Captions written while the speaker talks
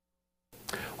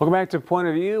Welcome back to Point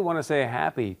of View. I want to say a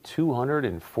happy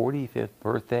 245th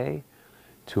birthday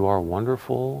to our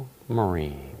wonderful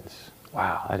Marines.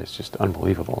 Wow, that is just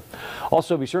unbelievable.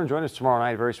 Also, be sure and join us tomorrow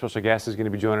night. A very special guest is going to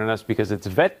be joining us because it's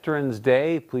Veterans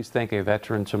Day. Please thank a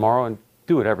veteran tomorrow, and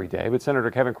do it every day. But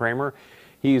Senator Kevin Cramer,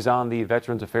 he's on the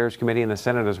Veterans Affairs Committee in the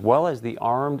Senate as well as the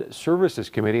Armed Services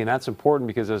Committee, and that's important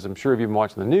because, as I'm sure if you've been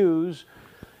watching the news,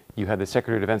 you had the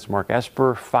Secretary of Defense, Mark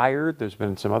Esper, fired. There's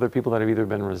been some other people that have either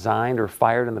been resigned or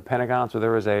fired in the Pentagon, so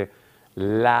there is a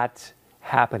lot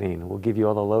happening. We'll give you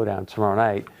all the lowdown tomorrow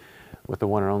night with the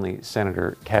one and only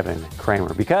Senator Kevin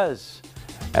Cramer. Because,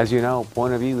 as you know,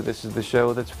 Point of View, this is the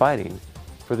show that's fighting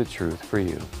for the truth for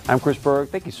you. I'm Chris Berg.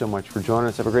 Thank you so much for joining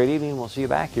us. Have a great evening. We'll see you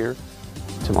back here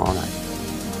tomorrow night.